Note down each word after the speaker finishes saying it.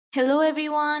Hello,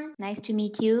 everyone. Nice to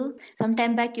meet you.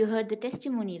 Sometime back, you heard the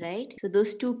testimony, right? So,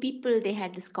 those two people, they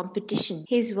had this competition.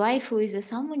 His wife, who is a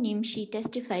Samonim, she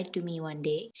testified to me one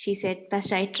day. She said,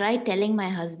 Pastor, I tried telling my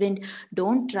husband,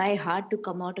 don't try hard to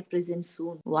come out of prison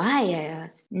soon. Why? I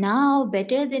asked. Now,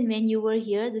 better than when you were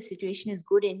here, the situation is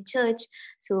good in church.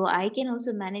 So, I can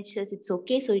also manage church. It's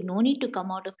okay. So, no need to come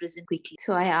out of prison quickly.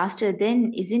 So, I asked her,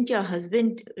 then, isn't your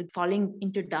husband falling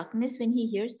into darkness when he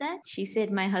hears that? She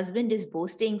said, my husband is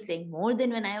boasting, saying, more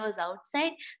than when I was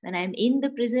outside, when I'm in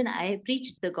the prison, I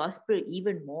preached the gospel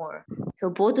even more. So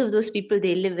both of those people,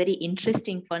 they live very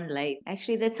interesting, fun life.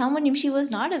 Actually, that someone, she was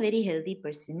not a very healthy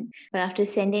person, but after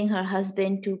sending her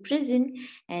husband to prison,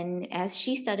 and as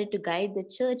she started to guide the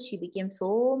church, she became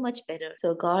so much better.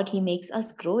 So God, He makes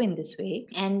us grow in this way.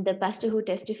 And the pastor who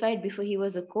testified before, he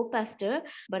was a co-pastor,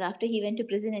 but after he went to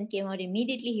prison and came out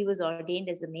immediately, he was ordained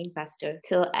as a main pastor.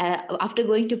 So after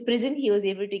going to prison, he was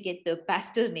able to get the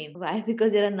pastor name. Why?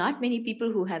 Because there are not many people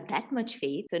who have that much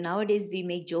faith. So nowadays we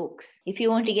make jokes. If you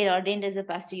want to get ordained as a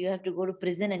pastor, you have to go to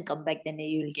prison and come back, then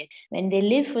you will get. When they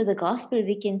live for the gospel,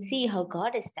 we can see how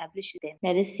God establishes them.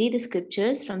 Let us see the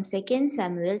scriptures from 2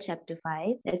 Samuel chapter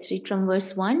 5. Let's read from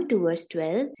verse 1 to verse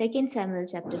 12. 2 Samuel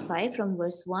chapter 5 from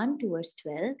verse 1 to verse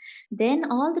 12.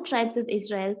 Then all the tribes of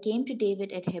Israel came to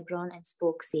David at Hebron and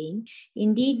spoke, saying,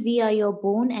 Indeed, we are your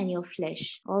bone and your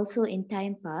flesh. Also, in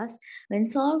time past, when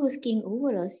Saul was king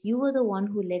over us, you were the one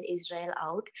who led Israel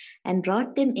out and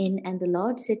brought them in, and the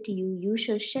Lord said to you, You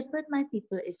shall shepherd my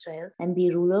people Israel and be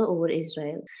ruler over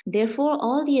Israel. Therefore,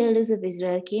 all the elders of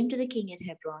Israel came to the king at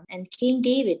Hebron, and King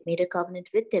David made a covenant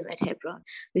with them at Hebron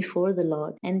before the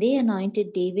Lord. And they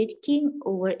anointed David king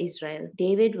over Israel.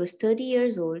 David was 30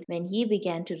 years old when he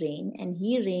began to reign, and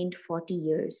he reigned 40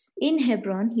 years. In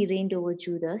Hebron, he reigned over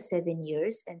Judah 7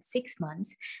 years and 6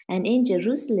 months, and in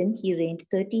Jerusalem, he reigned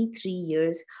 33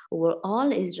 years over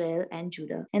all Israel and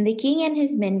Judah. And the king and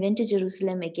his men went to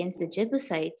Jerusalem against the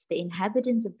Jebusites, the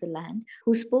inhabitants of the land,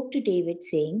 who spoke to David,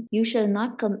 saying, You shall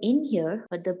not come in here,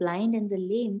 but the blind and the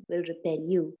lame will repel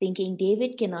you, thinking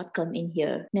David cannot come in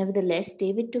here. Nevertheless,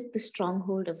 David took the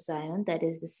stronghold of Zion, that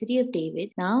is the city of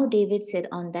David. Now David said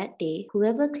on that day,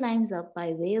 Whoever climbs up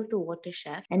by way of the water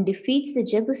shaft and defeats the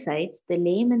Jebusites, the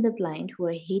lame and the blind, who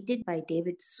are hated by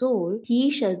David's soul, he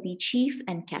shall be chief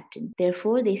and captain.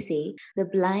 Therefore they say, The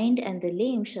blind and the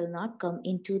lame shall not come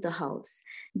into the house.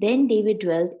 Then David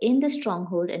dwelt in the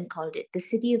stronghold and called it the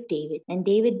city of David. And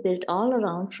David built all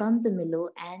around from the Millo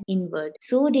and inward.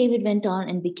 So David went on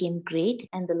and became great,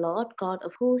 and the Lord God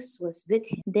of hosts was with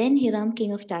him. Then Hiram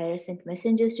king of Tyre sent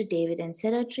messengers to David, and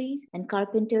cedar trees, and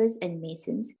carpenters, and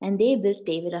masons, and they built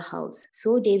David a house.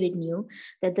 So David knew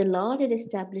that the Lord had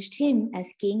established him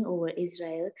as king over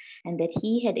Israel, and that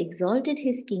he had exalted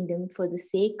his kingdom for the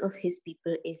sake of his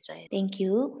people Israel. Thank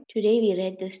you. Today we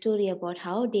read the story about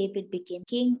how David became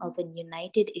king of a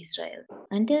united Israel.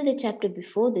 Until the chapter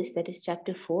before this, that is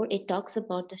chapter 4, it talks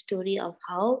about the story of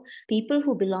how people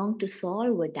who belonged to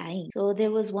Saul were dying. So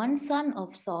there was one son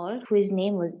of Saul whose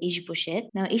name was Ishbosheth.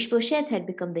 Now Ishbosheth had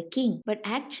become the king, but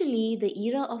actually the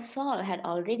era of Saul had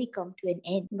already come to an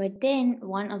end. But then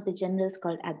one of the generals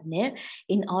called Abner,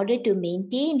 in order to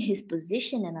maintain his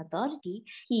position and authority,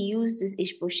 he used this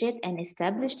Ishbosheth and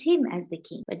established him as the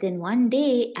king. But then one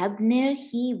day, Abner,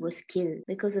 he was killed.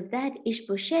 Because of that,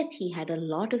 Ishbosheth, he had a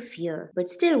lot of fear. But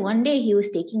still, one day he was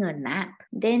taking a nap.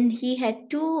 Then he had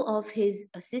two of his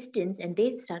assistants, and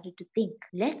they started to think,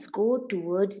 let's go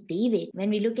towards David. When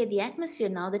we look at the atmosphere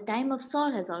now, the time of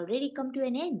Saul has already come to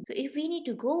an end. So if we need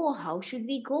to go, how should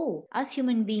we go? Us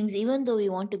human beings, even though we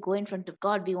want to go in front of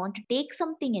God, we want to take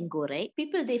something and go, right?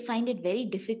 People, they find it very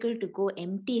difficult to go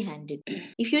empty handed.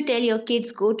 If you tell your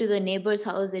kids go to the neighbor's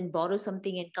house and borrow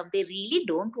something and come, they really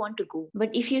don't want to go. But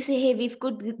if you say, hey, we've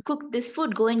cooked this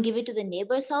food, go and give it to the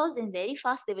neighbor's house, and very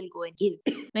fast they will go and give.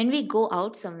 When we go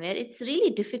out somewhere, it's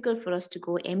really difficult for us to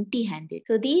go empty handed.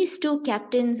 So these two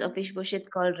captains of Ishbosheth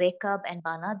called Rekab and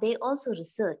Bana, they also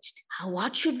researched,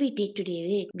 what should we take to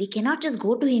David? We cannot just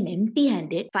go to him empty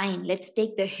handed. Fine, let's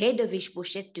take the head of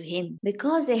Ishbosheth to him.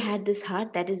 Because they had this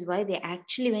heart, that is why they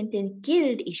actually went and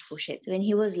killed Ishbosheth. So when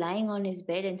he was lying on his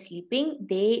bed and sleeping,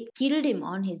 they killed him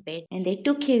on his bed, and they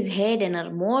took his head and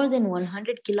are more than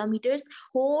 100 kilometers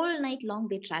whole night long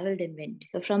they traveled and went.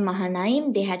 So from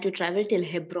Mahanaim they had to travel till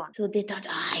Hebron. So they thought,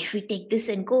 if we take this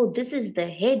and go, this is the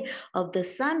head of the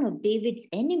son of David's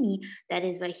enemy. That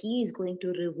is why he is going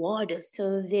to reward us.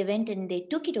 So they went and they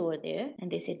took it over there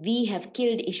and they said, we have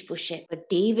killed Ishbosheth. But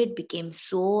David became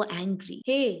so angry.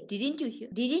 Hey, didn't you hear?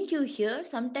 Didn't you hear?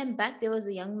 Sometime back there was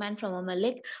a young man from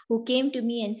Amalek who came to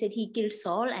me and said he killed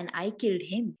Saul and I killed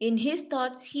him. In his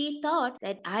thoughts, he thought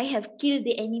that I have killed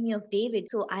the enemy of David,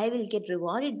 so I will get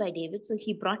rewarded by David. So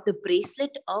he brought the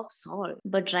bracelet of Saul.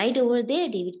 But right over there,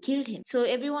 David killed him. So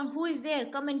everyone who is there,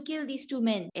 come and kill these two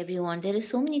men. Everyone, there are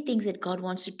so many things that God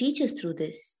wants to teach us through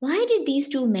this. Why did these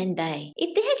two men die?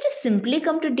 If they had just simply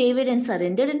come to David and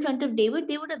surrendered in front of David,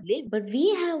 they would have lived. But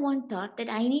we have one thought that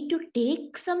I need to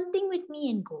take something with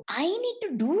me and go. I need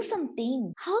to do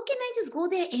something. How can I just go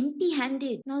there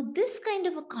empty-handed? Now, this kind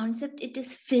of a concept, it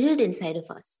is filled inside of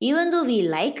us. Even though we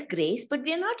like grace, but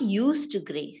we are not used to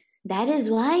grace. That is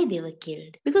why they were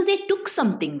killed. Because they took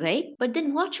something, right? But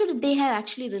then what should they have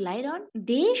actually relied on?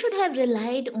 They should have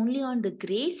relied only on the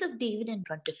grace of David in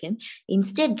front of him.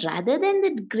 Instead, rather than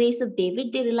the grace of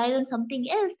David, they relied on something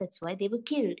else. That's why they were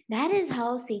killed. That is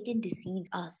how Satan deceives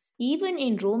us. Even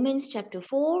in Romans chapter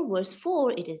 4, verse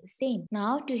 4, it is the same.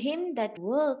 Now, to him that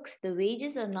works, the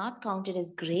wages are not counted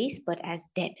as grace, but as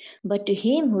debt. But to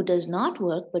him who does not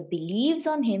work, but believes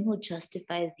on him who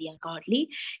justifies the ungodly,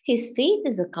 his faith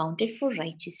is accounted for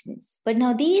righteousness. But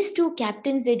now these two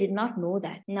captains, they did not know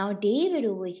that. Now David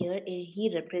over here,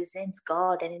 he represents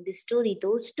God. And in this story,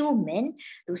 those two men,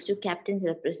 those two captains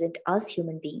represent us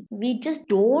human beings. We just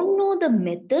don't know the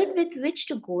method with which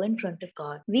to go in front of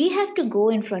God. We have to go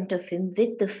in front of him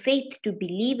with the faith to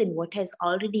believe in what has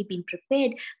already been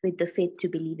prepared, with the faith to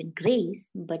believe in grace.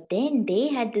 But then they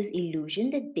had this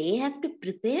illusion that they have to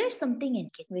prepare something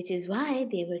and kill, which is why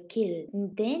they were killed.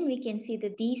 And then we can see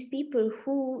that these people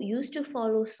who used to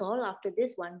follow Saul after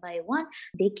this one by one,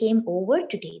 they came over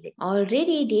to David.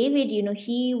 Already David,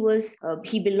 he was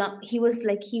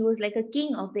like a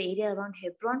king of the area around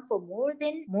Hebron for more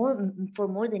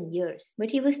than years.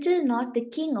 But he was still not the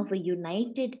king of a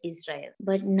united Israel.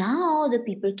 But now the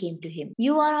people came to him.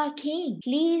 You are our king.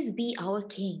 Please be our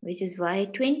king. Which is why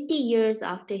 20 years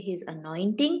after his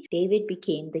anointing, David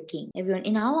became the king. Everyone,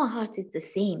 in our hearts, it's the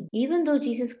same. Even though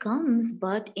Jesus comes,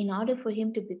 but in order for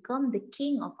him to become the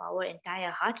king of our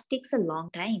entire heart, it takes a long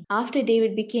time. After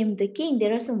David became the king,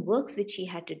 there are some works which he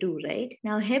had to do, right?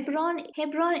 Now, Hebron,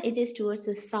 it is towards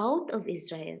the south of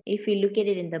Israel. If we look at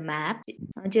it in the map,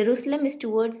 Jerusalem is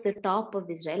towards the top of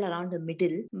Israel, around the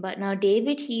middle. But now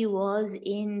David, he was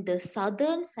in the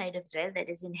southern side of Israel, that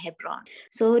is in Hebron.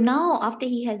 So now, after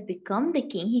he has become the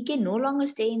king, he can no longer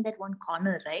stay in that one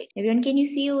corner, right? Everyone, can you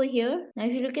see over here? Now,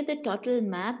 if you look at the total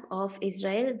map of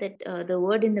Israel, that the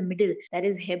word in the middle, that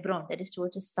is Hebron, that is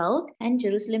towards the south, and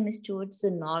Jerusalem is towards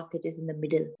the north, that is in the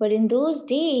middle. But in those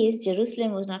days,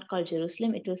 Jerusalem was not called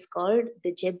Jerusalem, it was called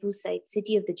the Jebusites,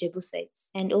 city of the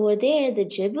Jebusites. And over there, the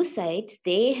Jebusites,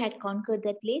 they had conquered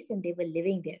that place and they were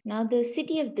living there. Now, the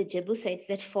city of the Jebusites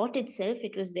that fought itself,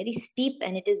 it was very steep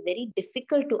and it is very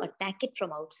difficult to attack it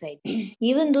from outside.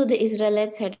 Even though the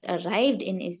Israelites had arrived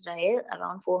in Israel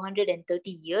around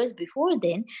 430 years before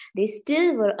then, they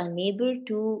still were unable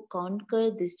to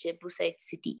conquer this Jebusite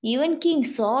city. Even King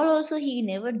Saul also, he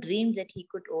never dreamed that he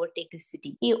could overtake the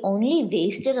city. He only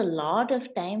wasted a lot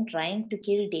of time trying to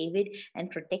kill David and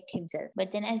protect himself.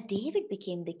 But then as David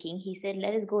became the king, he said,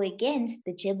 let us go against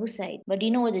the Jebusite. But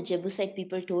you know what the Jebusite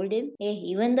people told him? Hey,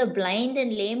 even the blind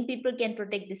and lame people can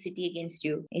protect the city against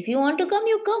you. If you want to come,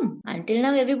 you come. Until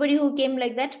now, everybody who came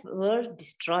like that were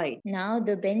destroyed. Now,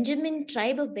 the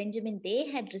tribe of Benjamin, they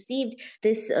had received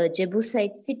this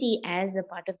Jebusite city as a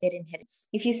part of their inheritance.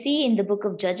 If you see in the book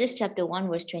of Judges chapter 1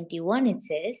 verse 21, it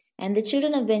says, and the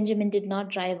children of Benjamin did not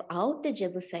drive out the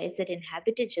Jebusites that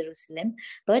inhabited Jerusalem,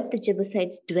 but the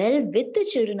Jebusites dwell with the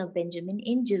children of Benjamin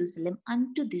in Jerusalem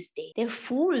unto this day. They're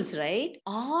fools, right?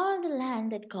 All the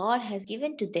land that God has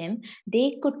given to them,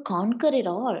 they could conquer it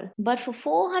all. But for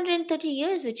 430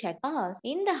 years which had passed,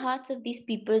 in the hearts of these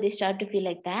people, they start to feel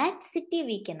like that city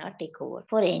we cannot take over.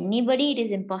 For anybody, it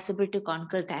is impossible to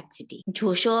conquer that city.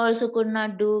 Joshua also could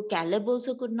not do, Caleb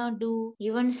also could not do,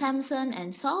 even Samson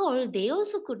and Saul, they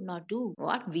also could not do.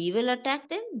 What, we will attack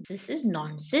them? This is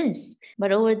nonsense.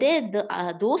 But over there,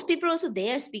 those people also,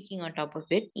 they are speaking on top of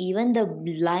it. Even the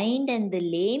blind and the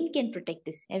lame can protect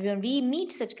this. Everyone, we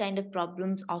meet such kind of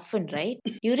problems often, right?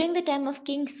 During the time of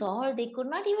King Saul, they could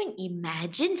not even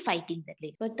imagine fighting that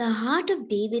place. But the heart of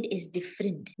David is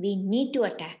different. We need to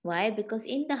attack. Why? Because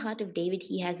in the heart of David,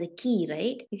 he has a key,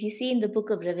 right? If you see in the book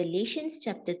of Revelations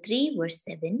chapter 3 verse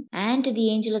 7, and to the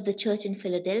angel of the church in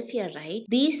Philadelphia write,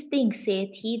 these things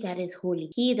saith he that is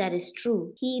holy, he that is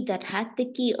true, he that hath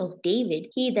the key of David,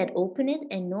 he that openeth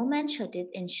and no man shutteth,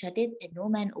 and shutteth and no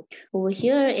man openeth. Over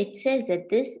here it says that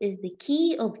this is the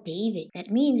key of David.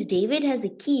 That means David has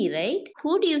a key, right?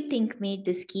 Who do you think made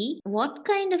this key? What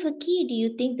kind of a key do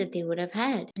you think that they would have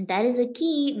had? And that is a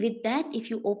key. With that, if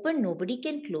you open, nobody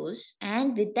can close.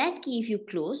 And with that key, if you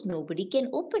close, nobody can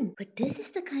open. But this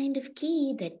is the kind of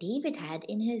key that David had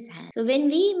in his hand. So when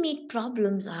we meet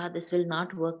problems, this will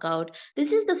not work out.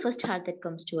 This is the first heart that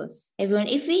comes to us. Everyone,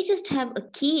 if we just have a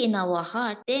key in our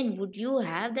heart, then would you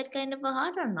have that kind of a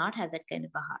heart or not have that kind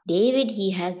of a heart? David,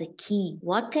 he has a key.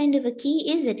 What kind of a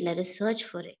key is it? Let us search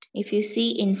for it. If you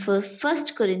see in 1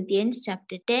 Corinthians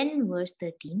chapter 10 verse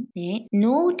 13,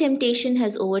 no temptation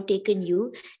has overtaken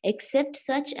you except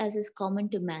such as is common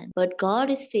to man. But God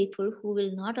is faithful, who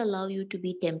will not allow you to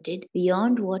be tempted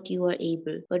beyond what you are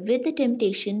able, but with the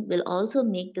temptation will also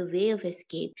make the way of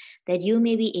escape, that you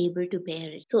may be able to bear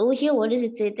it. So over here, what does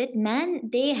it say? That man,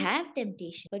 they have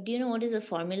temptation. But do you know what is the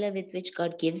formula with which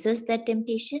God gives us that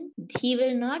temptation? He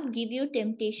will not give you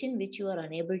temptation which you are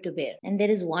unable to bear. And there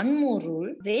is one more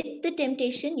rule. With the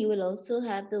temptation, you will also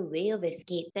have the way of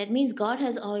escape. That means God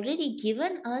has already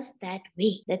given us that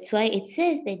way. That's why it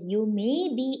says that you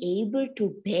may be able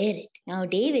to bear it. Now,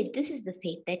 David, this is the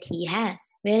faith that he has.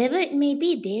 Wherever it may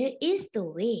be, there is the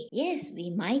way. Yes, we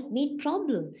might meet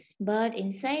problems, but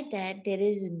inside that, there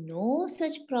is no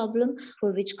such problem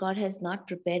for which God has not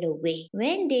prepared a way.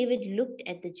 When David looked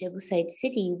at the Jebusite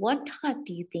city, what heart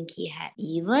do you think he had?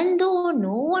 Even though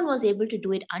no one was able to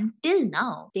do it until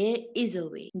now, there is a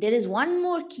way. There is one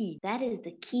more key. That is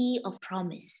the key of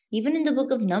promise. Even in the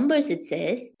book of Numbers, it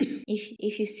says,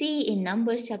 if you see in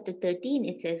Numbers chapter 13,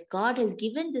 it says, God has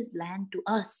given this land to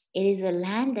us. It is a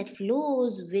land that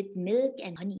flows with milk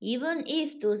and honey. Even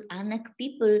if those Anak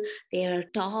people, they are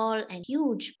tall and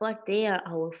huge, but they are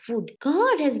our food.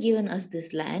 God has given us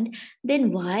this land.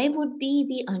 Then why would we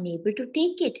be unable to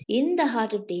take it? In the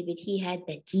heart of David, he had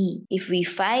the key. If we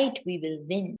fight, we will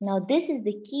win. Now, this is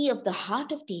the key of the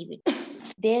heart of David.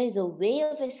 There is a way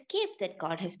of escape that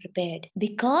God has prepared.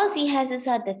 Because he has his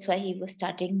heart, that's why he was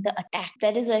starting the attack.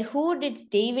 That is why who did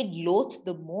David loathe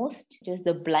the most? It was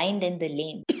the blind and the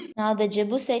lame. Now, the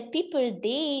Jebusite people,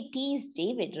 they teased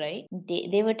David, right?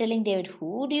 They were telling David,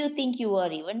 who do you think you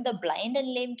are? Even the blind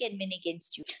and lame can win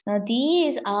against you. Now,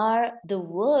 these are the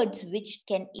words which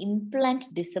can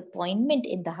implant disappointment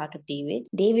in the heart of David.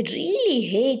 David really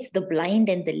hates the blind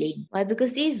and the lame. Why?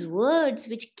 Because these words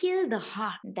which kill the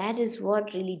heart. That is what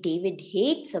really David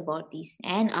hates about these.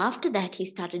 And after that, he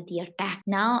started the attack.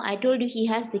 Now, I told you he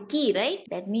has the key, right?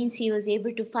 That means he was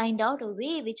able to find out a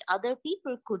way which other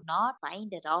people could not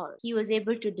find at all. He was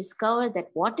able to discover that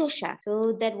water shaft.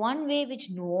 So that one way which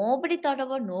nobody thought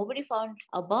about, nobody found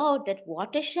about, that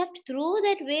water shaft, through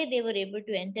that way they were able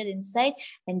to enter inside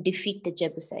and defeat the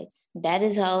Jebusites. That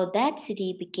is how that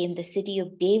city became the city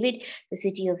of David, the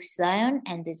city of Zion,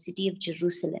 and the city of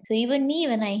Jerusalem. So even me,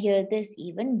 when I hear this,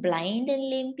 even blind and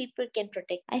lame people can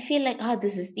protect. I feel like,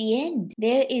 this is the end.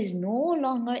 There is no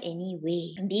longer any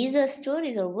way. And these are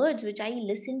stories or words which I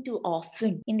listen to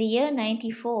often. In the year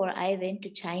 94, I went to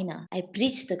China. I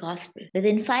preached the gospel.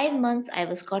 Within 5 months, I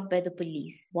was caught by the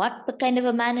police. What kind of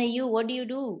a man are you? What do you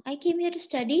do? I came here to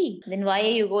study. Then why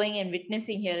are you going and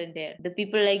witnessing here and there? The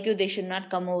people like you, they should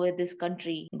not come over this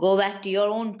country. Go back to your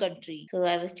own country. So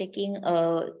I was taking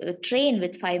a train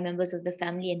with 5 members of the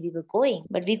family and we were going.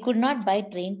 But we could not buy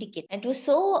train ticket. It was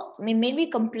so, made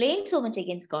me complain so much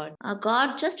against God.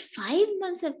 God, just 5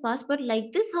 months have passed, but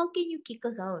like this, how can you kick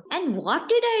us out? And what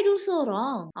did I do so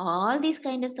wrong? All these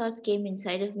kind of thoughts came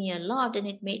inside of me a lot, and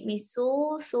it made me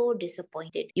so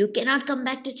disappointed. You cannot come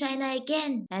back to China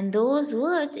again. And those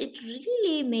words, it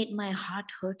really made my heart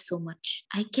hurt so much.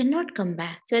 I cannot come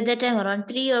back. So at that time, around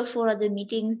 3 or 4 other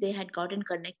meetings, they had gotten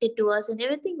connected to us and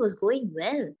everything was going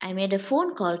well. I made a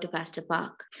phone call to Pastor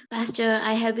Park. Pastor,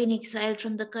 I have been exiled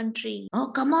from the country. Oh,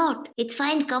 come out. It's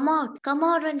fine. Come out. Come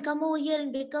out and come over here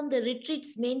and become the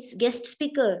retreat's main guest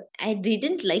speaker. I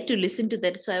didn't like to listen to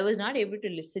that, so I was not able to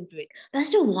listen to it.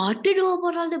 Pastor, what to do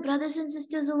about all the brothers and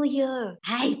sisters over here?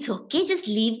 It's okay. Just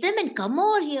leave them and come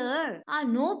over here.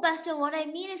 No, Pastor. What I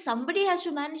mean is somebody has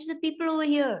to manage the people over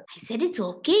here. I said, it's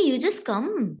okay. You just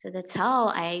come. So that's how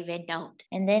I went out.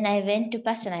 And then I went to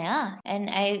Pastor and I asked. And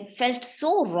I felt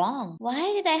so wrong. Why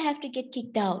did I have to get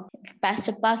kicked out?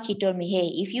 Pastor Park, he told me,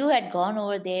 hey, if you had gone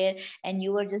over there and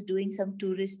you were just doing some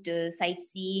tourist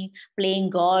sightseeing, playing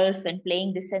golf and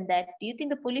playing this and that, do you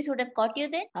think the police would have caught you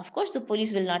then? Of course, the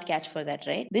police will not catch for that,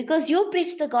 right? Because you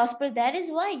preached the gospel. That is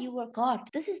why you were caught.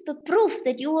 This is the proof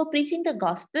that you were preaching the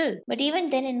gospel. But even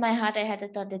then, in my heart, I had the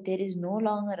thought that there is no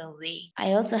longer a way.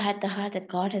 I also had the heart that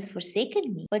God has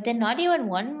forsaken me. But then, not even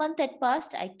 1 month had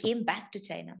passed, I came back to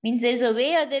China. Means there is a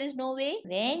way or there is no way.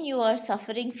 When you are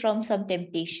suffering from some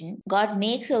temptation, God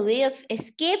makes a way of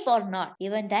escape or not.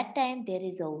 Even that time, there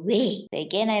is a way. So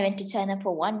again, I went to China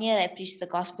for 1 year. I preached the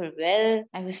gospel well.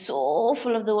 I was so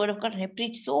full of the word of God and I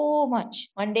preached so much.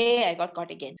 One day, I got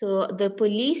caught again. So the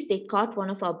police, they caught one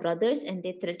of our brothers and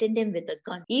they threatened him with a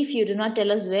gun. If you do not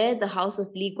tell us where the house of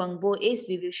Li Guangbo is,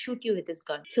 we will shoot you with this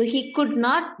gun. So he could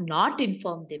not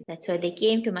inform them. That's why they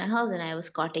came to my house and I was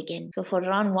caught again. So for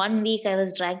around 1 week, I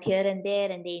was dragged here and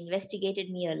there and they investigated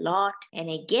me a lot. And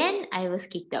again, I was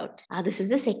kicked out. This is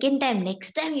the second time.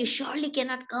 Next time, you surely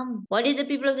cannot come. What did the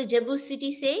people of the Jebu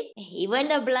city say? Even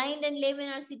the blind and lame in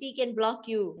our city can block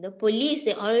you. The police,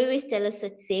 they always tell us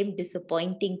such same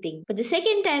disappointing thing. But the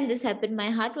second time this happened, my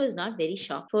heart was not very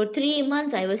shocked. For 3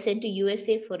 months, I was sent to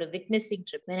USA for a witnessing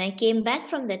trip. When I came back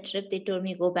from that trip, they told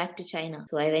me go back to China.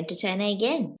 So I went to China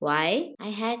again. Why? I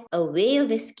had a way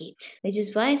of escape, which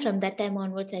is why from that time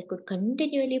onwards, I could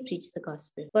continually preach the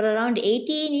gospel. For around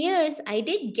 18 years, I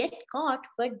did get caught,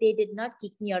 but they did not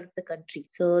kick me out of the country.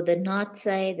 So the north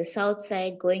side, the south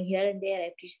side, going here and there,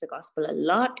 I preached the gospel a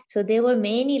lot. So there were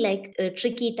many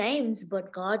tricky times,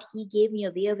 but God, He gave me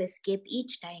a way of escape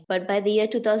each time. But by the year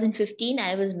 2015,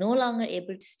 I was no longer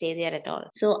able to stay there at all.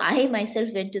 So I myself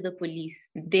went to the police.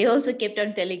 They also kept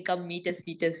on telling, come meet us,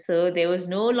 meet us. So there was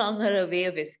no longer a way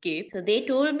of escape. So they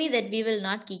told me that we will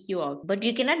not kick you out. But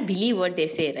you cannot believe what they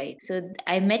say, right? So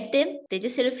I met them. They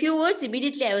just said a few words.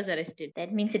 Immediately I was arrested.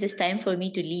 That means it is time for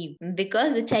me to leave.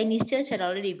 Because the Chinese church had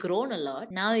already grown a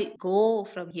lot. Now go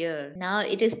from here. Now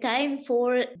it is time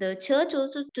for the church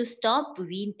also to stop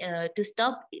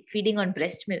feeding on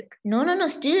breast milk. No.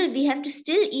 Still, we have to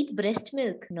still eat breast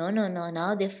milk. No.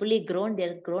 Now they're fully grown.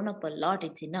 They're grown up a lot.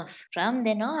 It's enough. From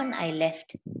then on, I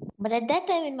left. But at that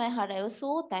time in my heart, I was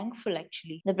so thankful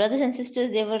actually. The brothers and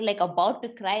sisters, they were like about to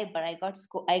cry, but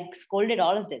I scolded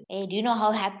all of them. Hey, do you know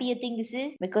how happy a thing this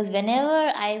is? Because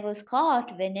whenever I was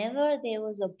caught, whenever there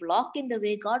was a block in the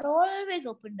way, God always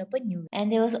opened up a new.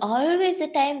 And there was always a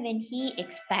time when He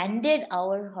expanded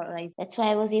our horizon. That's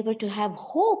why I was able to have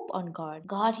hope on God.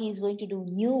 God, He is going to do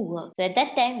new work. So at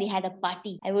that time, we had a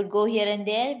party. I would go here and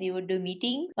there. We would do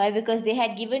meetings. Why? Because they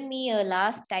had given me a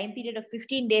last time period of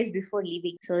 15 days before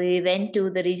leaving. So we went to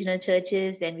the regional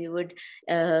churches and we would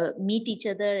meet each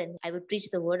other and I would preach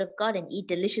the word of God and eat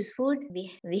delicious food.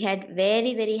 We had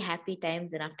very, very happy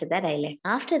times, and after that I left.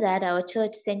 After that, our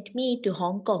church sent me to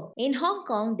Hong Kong. In Hong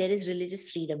Kong, there is religious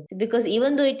freedom because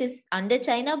even though it is under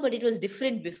China, but it was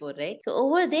different before, right? So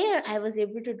over there, I was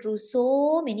able to do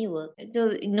so many work.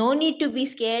 So no need to be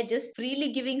scared, just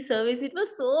freely giving service. It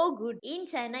was so good. In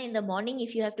China, in the morning,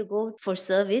 if you have to go for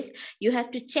service, you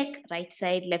have to check right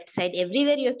side, left side,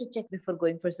 everywhere you have to check before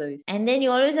going for service. And then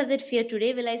you always have that fear,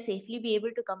 today will I safely be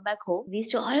able to come back home? We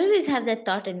used to always have that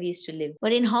thought and we used to live.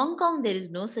 But in Hong Kong, there is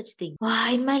no such thing.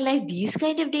 Wow, in my life, these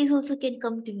kind of days also can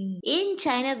come to me. In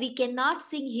China, we cannot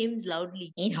sing hymns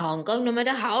loudly. In Hong Kong, no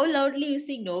matter how loudly you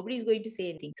sing, nobody is going to say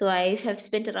anything. So I have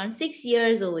spent around 6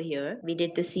 years over here. We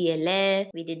did the CLF,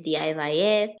 we did the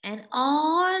IYF, and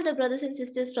all the brothers and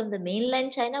sisters from the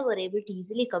mainland China were able to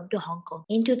easily come to Hong Kong.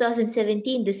 In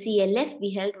 2017, the CLF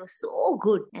we held was so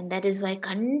good, and that is why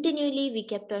continually we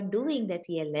kept on doing that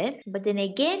CLF. But then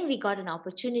again, we got an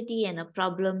opportunity and a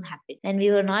problem happened, and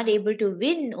we were not able to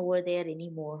win over there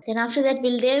anymore. Then after that,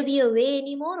 will there be a way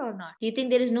anymore or not? Do you think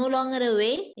there is no longer a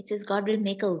way? It says God will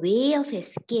make a way of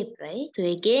escape, right? So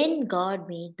again, God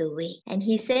made the way, and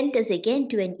He sent us again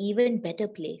to an even better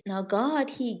place. Now, God,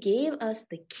 He gave us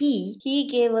the key. He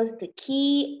gave us the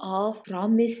key of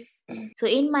promise. So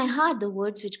in my heart, the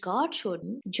words which God showed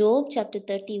me, Job chapter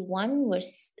 31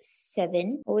 verse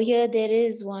 7. Over here there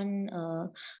is one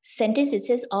sentence. It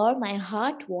says, or my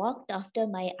heart walked after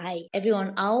my eye.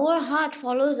 Everyone, our heart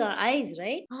follows our eyes,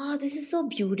 right? Oh, this is so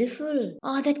beautiful.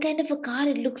 Oh, that kind of a car,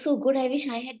 it looks so good. I wish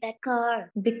I had that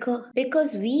car.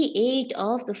 Because we ate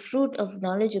of the fruit of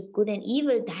knowledge of good and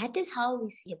evil. That is how we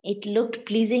see it. It looked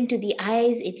pleasing to the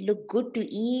eyes. It looked good to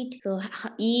eat. So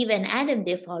Eve and Adam,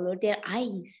 they followed their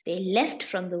eyes. They left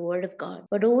from the word of God.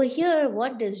 But over here,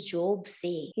 what does Job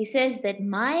say? He says that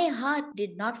my heart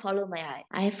did not follow my eye.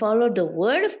 I followed the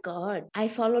word of God. I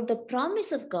followed the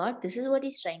promise of God. This is what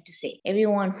he's trying to say.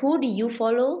 Everyone, who do you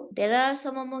follow? There are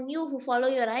some among you who follow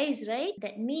your eyes, right?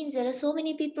 That means there are so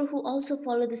many people who also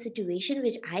follow the situation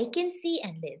which I can see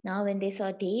and live. Now, when they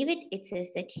saw David, it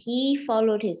says that he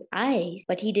followed his eyes,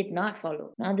 but he did not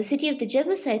follow. Now, the city of the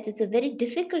Jebusites, it's a very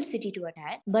difficult city to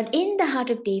attack, but in the heart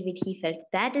of David, he felt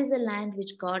that is the land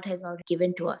which God has already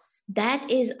given to us. That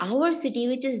is our city,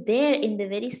 which is there in the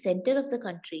very center of the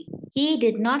country. He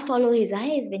did not follow his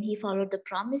eyes when he followed the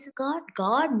promise of God.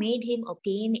 God made him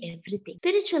obtain everything.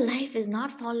 Spiritual life is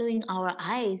not following our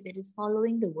eyes, it is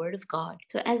following the word of God.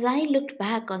 So as I looked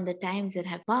back on the times that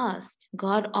have passed,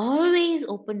 God always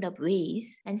opened up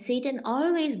ways and Satan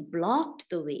always blocked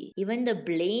the way. Even the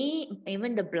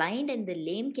blind and the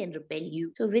lame can repel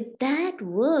you. So with that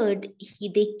word,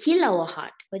 they kill our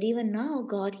heart. But even now,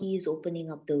 God, he is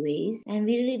opening up the ways, and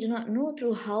we really do not know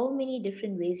through how many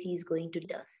different ways he is going to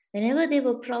lead us. Whenever there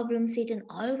were problems, Satan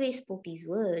always spoke these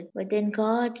words, but then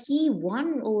God, he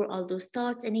won over all those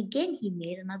thoughts, and again he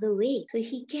made another way. So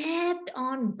he kept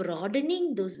on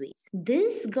broadening those ways.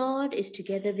 This God is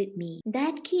together with me.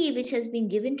 That key which has been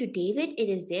given to David, it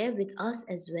is there with us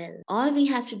as well. All we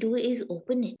have to do is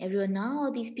open it. Everyone,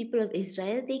 now these people of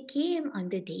Israel, they came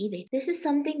under David. This is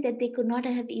something that they could not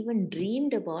have even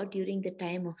dreamed about during the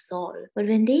time of Saul. But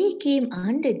when they came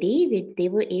under David, they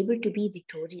were able to be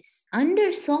victorious.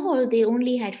 Under Saul, they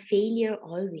only had failure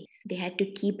always. They had to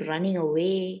keep running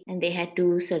away and they had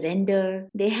to surrender.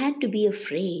 They had to be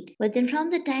afraid. But then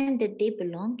from the time that they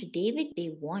belonged to David,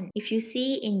 they won. If you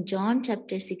see in John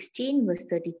chapter 16, verse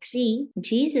 33,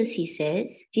 Jesus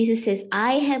says,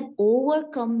 I have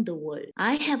overcome the world.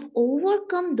 I have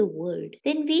overcome the world.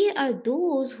 Then we are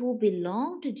those who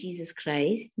belong to Jesus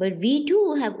Christ, but we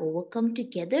too have overcome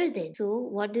together then. So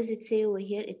what does it say over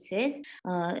here? It says,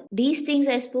 these things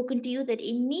I have spoken to you, that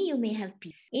in me you may have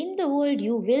peace. In the world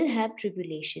you will have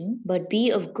tribulation, but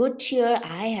be of good cheer.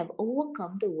 I have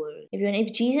overcome the world.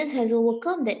 If Jesus has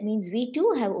overcome, that means we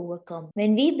too have overcome.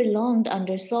 When we belonged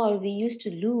under Saul, we used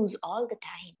to lose all the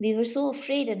time. We were so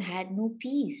afraid and had no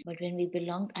peace. But when we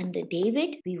belonged under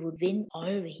David, we would win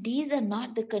always. These are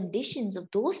not the conditions of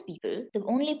those people. The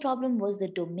only problem was the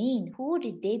domain. Who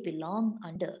did they belong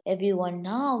under? Everyone,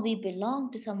 now we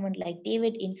belong to someone like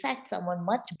David. In fact, someone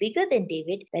much bigger than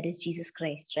David, that is Jesus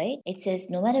Christ, right? It says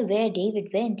no matter where David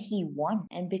went, he won.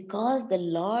 And because the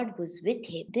Lord was with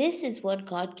him, this is what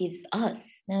God gives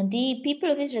us. Now, the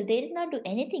people of Israel, they did not do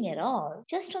anything at all.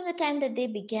 Just from the time that they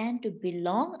began to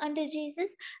belong under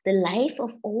Jesus, the life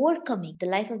of overcoming, the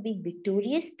life of being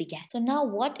victorious began. So now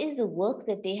what is the work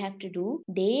that they have to do?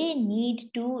 They need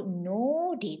to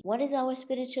know David. What is our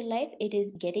spiritual life? It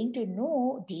is getting to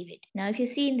know David. Now, if you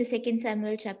see in the 2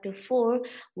 Samuel chapter 4,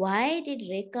 why did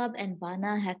Rechab and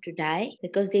Baanah have to die?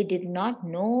 Because they did not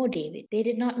know David. They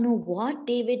did not know what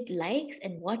David likes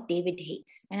and what David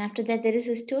hates. And after that, there is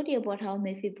a story about how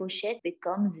Mephibosheth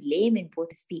becomes lame in both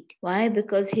his feet. Why?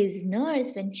 Because his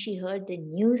nurse, when she heard the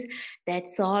news that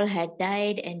Saul had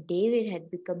died and David had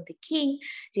become the king,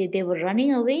 they were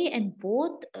running away, and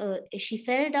she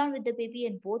fell down with the baby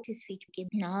and both his feet became.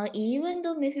 Now, even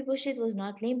though Mephibosheth was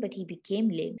not lame, but he became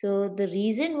lame. So the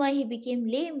reason why he became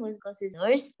lame was because his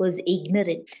nurse was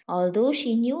ignorant. Although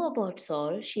she knew about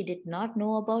Saul, she did not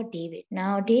know about David.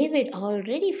 Now, David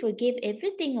already forgave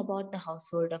everything about the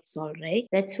household of Saul, right?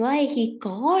 That's why he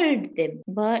called them.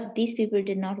 But these people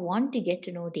did not want to get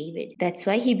to know David. That's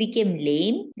why he became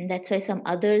lame. And that's why some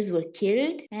others were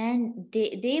killed. And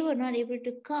they were not able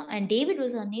to come. And David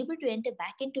was unable to enter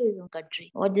back into his own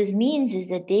country. What this means is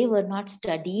that they were not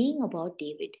studying about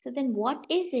David. So then what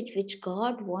is it which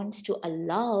God wants to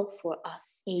allow for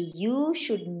us? Hey, you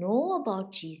should know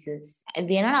about Jesus.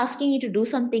 We are not asking you to do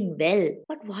something well,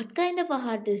 but what kind of a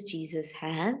heart does Jesus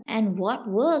have? And what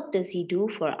work does he do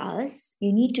for us?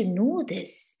 You need to know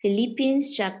this.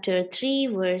 Philippians chapter 3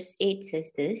 verse 8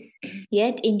 says this,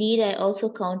 Yet indeed I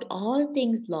also count all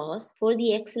things lost for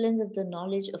the excellence of the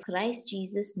knowledge of Christ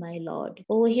Jesus my Lord.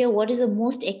 Over here, what is the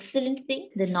most excellent thing?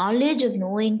 The knowledge of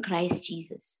knowing Christ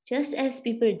Jesus. Just as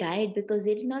people died because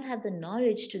they did not have the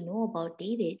knowledge to know about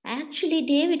David, actually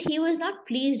David, he was not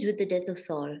pleased with the death of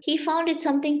Saul. He found it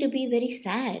something to be very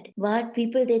sad. But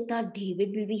people, they thought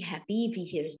David will be happy if he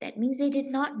hears. That means they did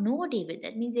not know David.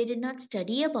 That means they did not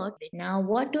study about it. Now,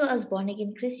 what do us born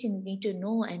again Christians need to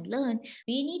know and learn?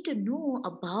 We need to know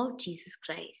about Jesus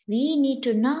Christ. We need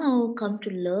to now come to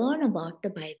learn about the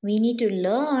Bible. We need to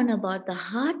learn about the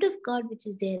heart of God which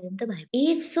is there in the Bible.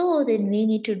 If so, then we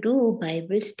need to do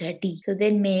Bible study. So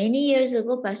then many years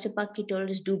ago, Pastor Paki told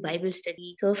us do Bible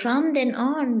study. So from then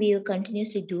on, we are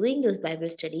continuously doing those Bible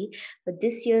study. But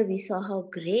this year we saw how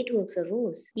great works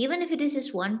arose. Even if it is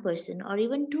just one person or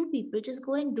even two people, just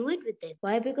go and do it with them.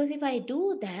 Why? Because if I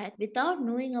do that without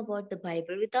knowing about the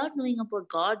Bible, without knowing about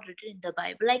God written in the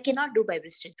Bible, I cannot do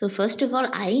Bible study. So first of all,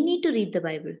 I need to read the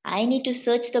Bible. I need to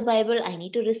search the Bible. I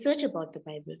need to research about the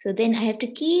Bible. So then I have to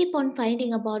keep on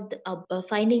finding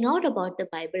out about the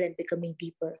Bible and becoming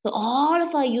deeper. So all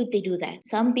of our youth, they do that.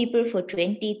 Some people for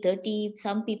 20, 30,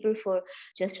 some people for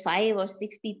just 5 or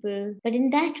 6 people. But in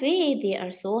that way, they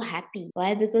are so happy.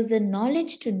 Why? Because the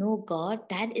knowledge to know God,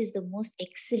 that is the most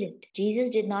excellent. Jesus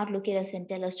did not look at us and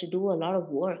tell us to do a lot of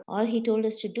work. All he told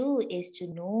us to do is to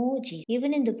know Jesus.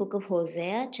 Even in the book of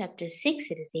Hosea, chapter 6,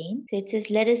 it is saying, so it says,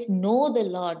 let us know the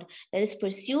Lord. Let us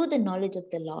pursue the knowledge of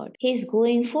the Lord. His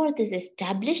going forth is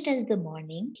established as the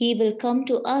morning. He will come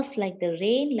to us like the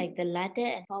rain, like the latter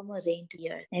and former rain to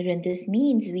the earth. And this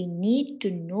means we need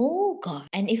to know God.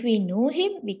 And if we know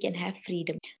him, we can have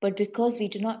freedom. But because we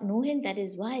do not know him, that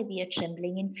is why we are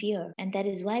trembling in fear. And that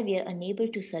is why we are unable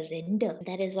to surrender.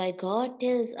 That is why God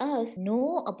tells us,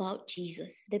 know about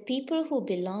Jesus. The people who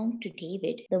belong to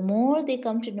David, the more they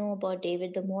come to know about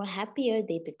David, the more happier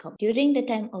they become. During the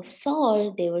time of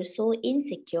Saul, they were so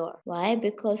insecure. Why?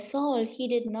 Because Saul, he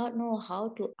did not know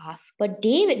how to ask. But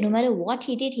David, no matter what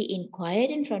he did, he inquired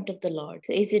in front of the Lord.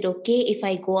 So is it okay if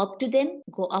I go up to them?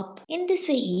 Go up. In this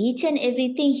way, each and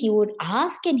everything he would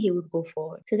ask and he would go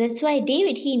forward. So that's why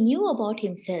David, he knew about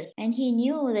himself, and he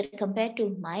knew that compared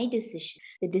to my decision,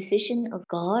 the decision of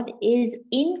God is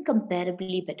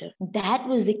incomparably better. That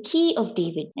was the key of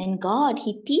David. And God,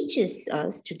 he teaches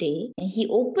us today and he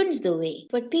opens the way.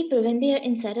 But people, when they are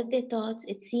inside of their thoughts,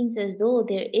 it seems as though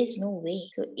there is no way.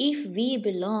 So if we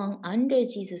belong under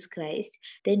Jesus Christ,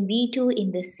 then we too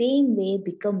in the same way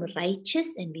become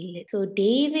righteous and we live. So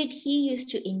David, he used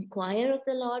to inquire of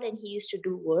the Lord and he used to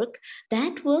do work.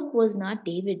 That work was not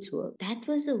David's work. That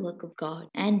was the work of God.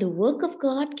 And the work of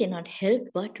God cannot help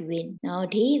but win. Now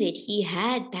David, he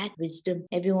had that wisdom.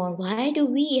 Everyone, why do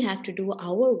we have to do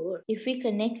our work? If we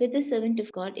connect with the servant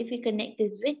of God, if we connect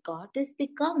this with God, this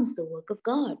becomes the work of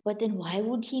God. But then why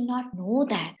would he not know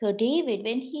that? So David,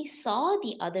 when he saw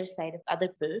the other side of other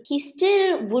people, he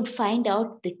still would find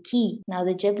out the key. Now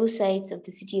the Jebusites of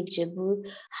the city of Jebus,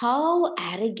 how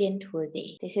arrogant were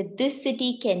they? They said, this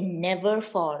city can never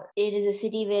fall. It is a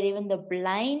city where even the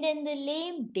blind and the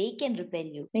lame, they can repel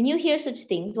you. When you hear such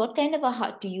things, what kind of a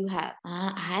heart do you have?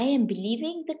 I am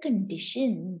believing the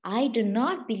condition. I do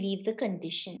not believe the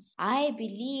conditions. I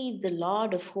believe the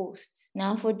Lord of hosts.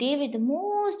 Now for David, the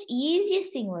most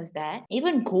easiest thing was that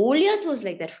even Goliath was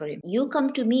like that for him. You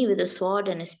come to me with a sword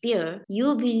and a spear.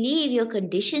 You believe your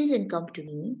conditions and come to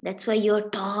me. That's why you're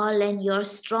tall and you're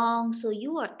strong. So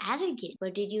you are arrogant.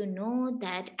 But did you know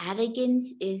that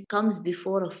arrogance comes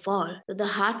before a fall? So the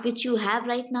heart which you have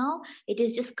right now, it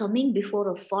is just coming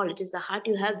before a fall. It is the heart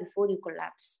you have before you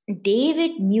collapse.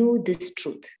 David knew this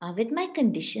truth. With my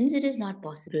conditions, it is not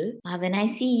possible. When I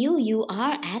see you, you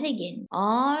are arrogant.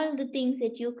 All the things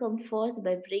that you come forth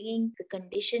by bringing the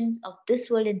conditions of this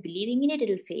world and believing in it, it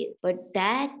will fail. But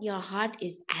that your heart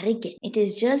is arrogant. It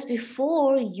is just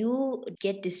before you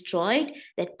get destroyed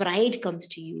that pride comes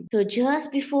to you. So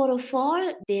just before a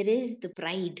fall, there is the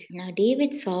pride. Now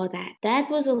David saw that. That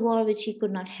was a war which he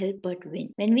could not help but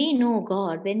win. When we know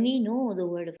God, when we know the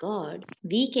word of God,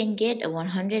 we can get a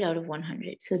 100 out of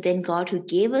 100. So then God, who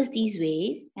gave us these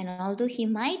ways, and although he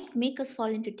might make us fall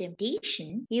into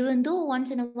temptation, even though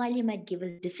once in a while he might give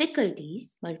us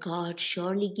difficulties, but God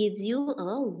surely gives you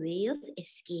a way of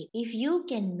escape. If you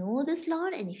can know this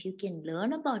Lord and if you can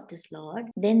learn about this Lord,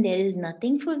 then there is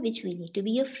nothing for which we need to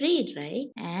be afraid, right?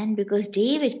 And because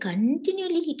David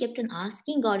continually, he kept on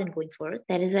asking God and going forth,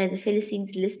 that is why the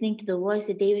Philistines, listening to the voice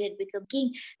that David had become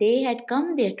king, they had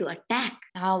come there to attack.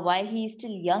 Now, while he is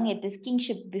still young at this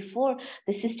kingship, before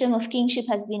the system of kingship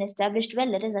has been established, well,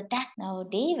 let us attack. Now,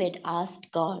 David asked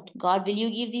God, God, will you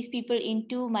give these people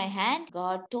into my hand?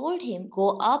 God told him,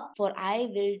 go up, for I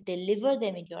will deliver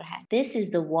them in your hand. This is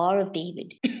the war of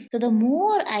David. So the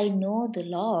more I know the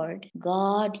Lord,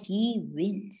 God, he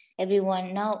wins.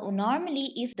 Everyone, now,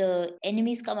 normally, if the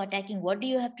enemies come attacking, what do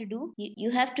you have to do?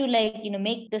 You have to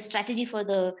make the strategy for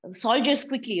the soldiers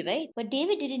quickly, right? But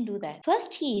David didn't do that.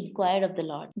 First, he inquired of the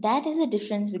Lord. That is the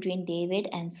difference between David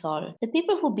and Saul. The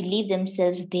people who believe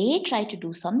themselves, they try to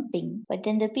do something. But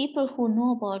then the people who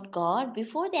know about God,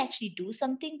 before they actually do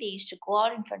something, they used to go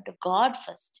out in front of God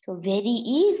first. So very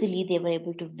easily, they were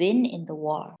able to win in the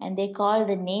war. And they called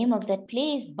the name name of that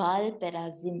place Baal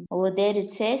Perazim. Over there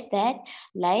it says that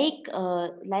like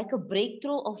a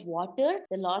breakthrough of water,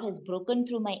 the Lord has broken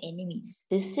through my enemies.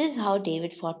 This is how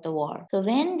David fought the war. So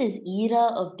when this era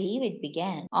of David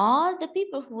began, all the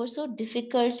people who were so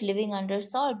difficult living under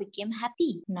Saul became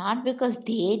happy. Not because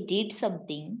they did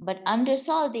something, but under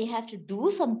Saul they have to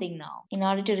do something now. In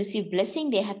order to receive blessing,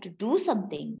 they have to do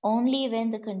something. Only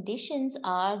when the conditions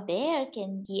are there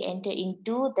can he enter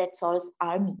into that Saul's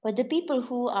army. But the people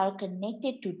who are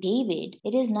connected to David,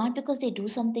 it is not because they do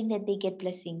something that they get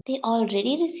blessing. They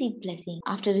already received blessing.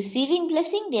 After receiving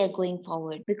blessing, they are going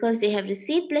forward. Because they have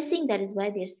received blessing, that is why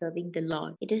they are serving the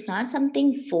Lord. It is not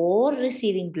something for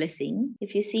receiving blessing.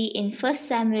 If you see in 1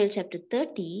 Samuel chapter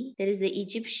 30, there is the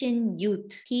Egyptian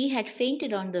youth. He had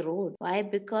fainted on the road. Why?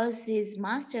 Because his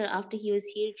master, after he was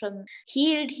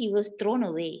healed, he was thrown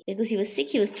away. Because he was sick,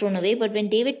 he was thrown away. But when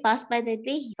David passed by that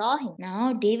way, he saw him.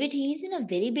 Now, David, he is in a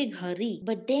very big hurry.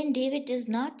 But then David does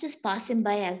not just pass him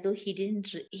by as though he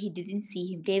didn't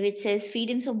see him. David says, feed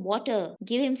him some water,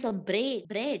 give him some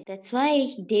bread. That's why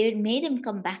David made him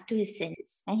come back to his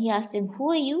senses. And he asked him,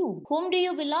 who are you? Whom do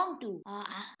you belong to?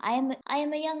 I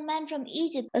am a young man from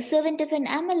Egypt, a servant of an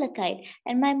Amalekite,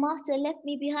 and my master left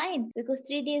me behind because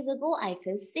 3 days ago I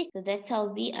fell sick. So that's how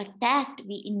we attacked,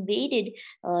 we invaded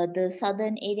the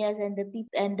southern areas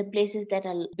and the places that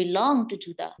belong to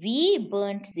Judah. We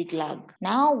burnt Ziklag.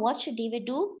 Now what should David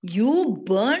do? You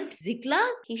burnt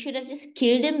Ziklag? He should have just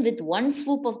killed him with one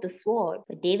swoop of the sword.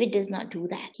 But David does not do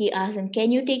that. He asks him,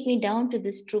 can you take me down to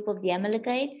this troop of the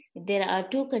Amalekites? There are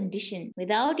two conditions.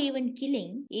 Without even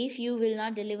killing, if you will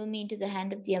not deliver me into the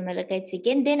hand of the Amalekites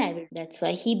again, then I will. That's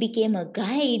why he became a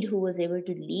guide who was able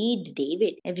to lead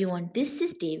David. Everyone, this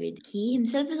is David. He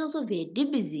himself is also very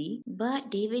busy, but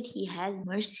David, he has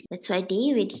mercy. That's why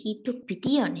David, he took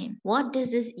pity on him. What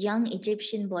does this young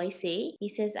Egyptian boy say? He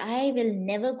says, I will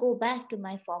never go back to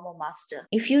my former master.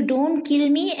 If you don't kill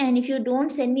me and if you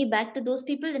don't send me back to those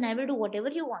people, then I will do whatever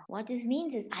you want. What this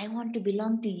means is, I want to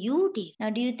belong to you, David. Now,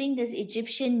 do you think this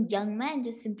Egyptian young man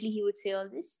just simply he would say all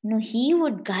this? No, he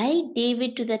would guide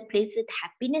David to that place with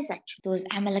happiness actually. Those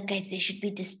Amalekites, they should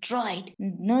be destroyed.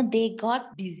 No, they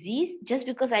got disease. Just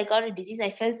because I got a disease,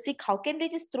 I fell sick. How can they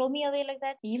just throw me away like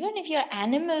that? Even if your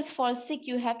animals fall sick,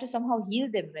 you have to somehow heal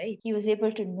them, right? He was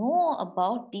able to know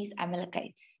about these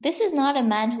Amalekites. This is not a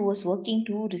man who was working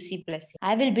to receive blessing.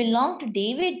 I will belong to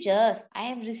David just. I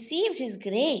have received his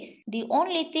grace. The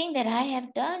only thing that I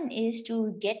have done is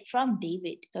to get from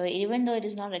David. So even though it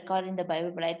is not recorded in the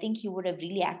Bible, but I think he would have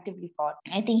really actively fought.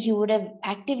 I think he would have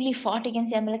actively fought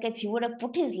against the Amalekites. He would have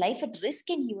put his life at risk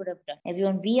and he would have done.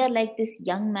 Everyone, we are like this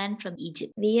young man from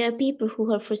Egypt. We are people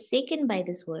who are forsaken by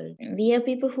this world. We are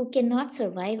people who cannot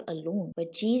survive alone.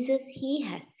 But Jesus, he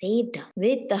has saved us.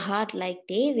 With the heart like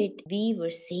David, we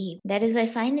were saved. That is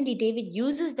why finally David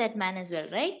uses that man as well,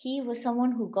 right? He was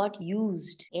someone who got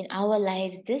used in our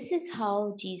lives. This is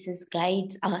how Jesus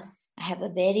guides us. I have a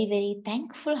very, very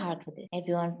thankful heart for this.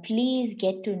 Everyone, please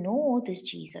get to know this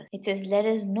Jesus. It says, let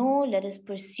us know, let us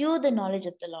pursue the knowledge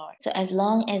of the Lord. So as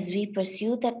long as we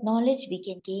pursue that knowledge, we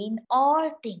can gain all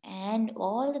things, and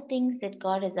all the things that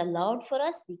God has allowed for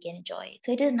us, we can enjoy it.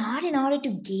 So it is not in order to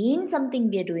gain something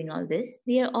we are doing all this.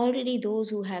 We are already those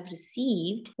who have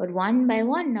received, but one by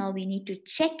one now we need to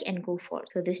check and go forth.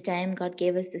 So this time God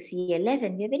gave us the CLF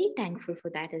and we are very thankful for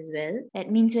that as well.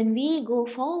 That means when we go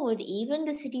forward, even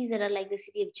the cities that are like the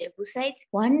city of Jebusites,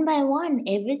 one by one,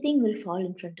 everything will fall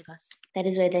in front of us. That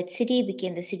is why that city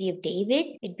became the city of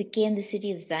David. It became the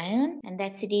city of Zion, and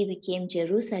that city became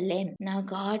Jerusalem. Now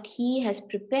God, he has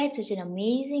prepared such an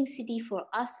amazing city for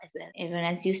us as well. Even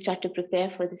as you start to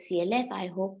prepare for the CLF, I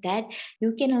hope that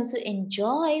you can also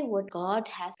enjoy what God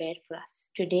has prepared for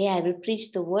us. Today I will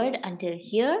preach the word until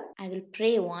here. I will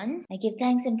pray once. I give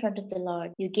thanks in front of the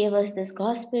Lord. You gave us this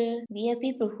gospel. We are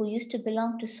people who used to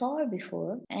belong to Saul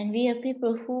before, and we are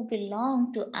people who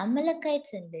belong to Amalekites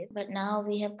and live, but now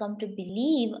we have come to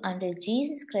believe under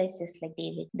Jesus Christ just like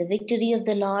David. The victory of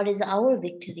the Lord is our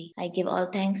victory. I give all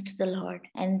thanks to the Lord.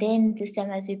 And then this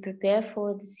time as we prepare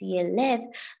for the CLF,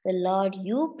 the Lord,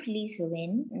 you please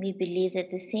win. We believe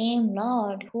that the same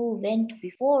Lord who went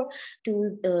before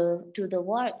to the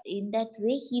war, in that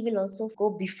way he will also go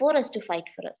before us to fight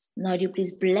for us. Lord, you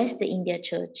please bless the India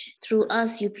Church. Through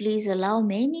us, you please allow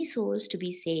many souls to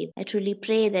be saved. I truly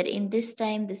pray that in this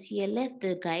time, the CLF,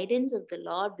 the guidance of the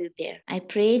Lord will be there. I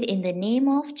prayed in the name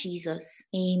of Jesus.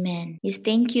 Amen. Yes,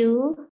 thank you.